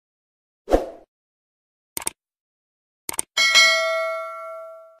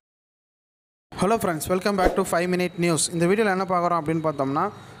Hello friends, welcome back to 5-minute news. இந்த வீடியோல என்ன பார்க்கறோம் அப்படினு பார்த்தோம்னா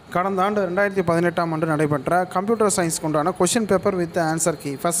கடந்த ஆண்டு 2018 ஆம் ஆண்டு நடைபெற்ற computer science கொண்டான question paper with answer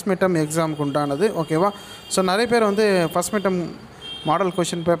key first midterm exam கொண்டானது ஓகேவா. ஸோ நிறைய பேர் வந்து first midterm model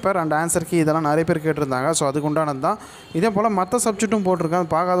question paper and answer key இதெல்லாம் நிறைய பேர் கேட்டிருந்தாங்க. ஸோ அதுக்கு உண்டானது தான். இதே போல் மற்ற சப்ஜெக்ட்டும் போட்டிருக்காங்க,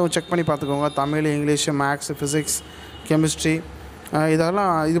 பார்க்காதவங்க செக் பண்ணி பார்த்துக்கோங்க. Tamil, English, maths, physics, chemistry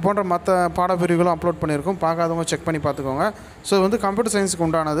இதெல்லாம் இது போன்ற மற்ற பாடப்பிரிவுகளும் அப்லோட் பண்ணியிருக்கோம், பார்க்காதவங்க செக் பண்ணி பார்த்துக்கோங்க. ஸோ இது வந்து கம்ப்யூட்டர் சயின்ஸுக்கு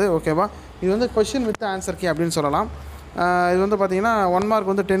உண்டானது ஓகேவா. இது வந்து क्वेश्चन வித் ஆன்சர் கீ அப்படின்னு சொல்லலாம். இது வந்து பார்த்திங்கன்னா 1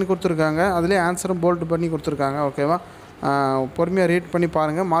 மார்க் வந்து 10 கொடுத்துருக்காங்க, அதுலேயே ஆன்சரும் போல்ட் பண்ணி கொடுத்துருக்காங்க ஓகேவா. பொறுமையாக ரீட் பண்ணி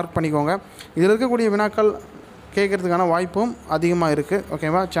பாருங்கள், மார்க் பண்ணிக்கோங்க. இதில் இருக்கக்கூடிய வினாக்கள் கேட்குறதுக்கான வாய்ப்பும் அதிகமாக இருக்குது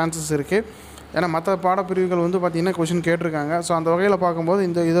ஓகேவா, சான்சஸ் இருக்குது. ஏன்னா மற்ற பாடப்பிரிவுகள் வந்து பார்த்திங்கன்னா क्वेश्चन கேட்டிருக்காங்க. ஸோ அந்த வகையில் பார்க்கும்போது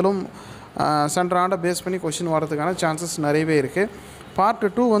இதிலும் சென்டர் ஆண்டை பேஸ் பண்ணி क्वेश्चन வரதுக்கான சான்சஸ் நிறையவே இருக்குது. பார்ட்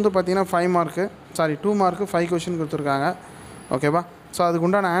 2 வந்து பார்த்திங்கன்னா 2 மார்க்கு 5 क्वेश्चन கொடுத்துருக்காங்க ஓகேவா. ஸோ அதுக்கு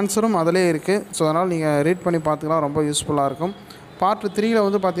உண்டான ஆன்சரும் அதிலே இருக்குது. ஸோ அதனால் நீங்கள் ரீட் பண்ணி பார்த்துக்கலாம், ரொம்ப யூஸ்ஃபுல்லாக இருக்கும். பார்ட் 3ல்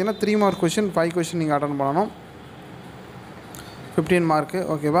வந்து பார்த்திங்கன்னா 3 மார்க் क्वेश्चन 5 क्वेश्चन நீங்கள் அட்டன் பண்ணணும், 15 மார்க்கு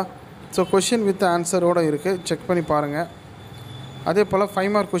ஓகேவா. ஸோ क्वेश्चन வித் ஆன்சரோடு இருக்குது, செக் பண்ணி பாருங்கள். அதே போல்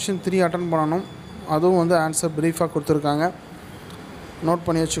 5 மார்க் क्वेश्चन 3 அட்டன் பண்ணணும், அதுவும் வந்து ஆன்சர் ப்ரீஃபாக கொடுத்துருக்காங்க, நோட்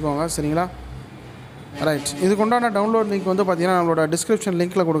பண்ணி வச்சுக்கோங்க சரிங்களா. ரைட், இதுக்கு உண்டான டவுன்லோட் லிங்க் வந்து பார்த்திங்கன்னா நம்மளோட டிஸ்கிரிப்ஷன்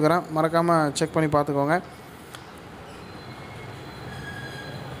லிங்க்கில் கொடுக்குறேன், மறக்காமல் செக் பண்ணி பார்த்துக்கோங்க.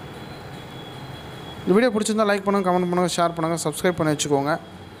 இந்த வீடியோ பிடிச்சிருந்தால் லைக் பண்ணுங்கள், கமெண்ட் பண்ணுங்கள், ஷேர் பண்ணுங்கள், சப்ஸ்கிரைப் பண்ணி வச்சுக்கோங்க.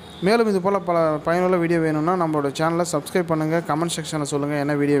 மேலும் இது போல் பல பயனுள்ள வீடியோ வேணும்னா நம்மளோட சேனலை சப்ஸ்கிரைப் பண்ணுங்கள், கமெண்ட் செக்ஷனில் சொல்லுங்கள்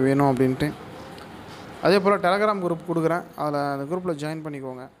என்ன வீடியோ வேணும் அப்படின்ட்டு. அதே போல் டெலகிராம் குரூப் கொடுக்குறேன், அதில் அந்த குரூப்பில் ஜாயின்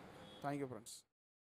பண்ணிக்கோங்க. Thank you friends.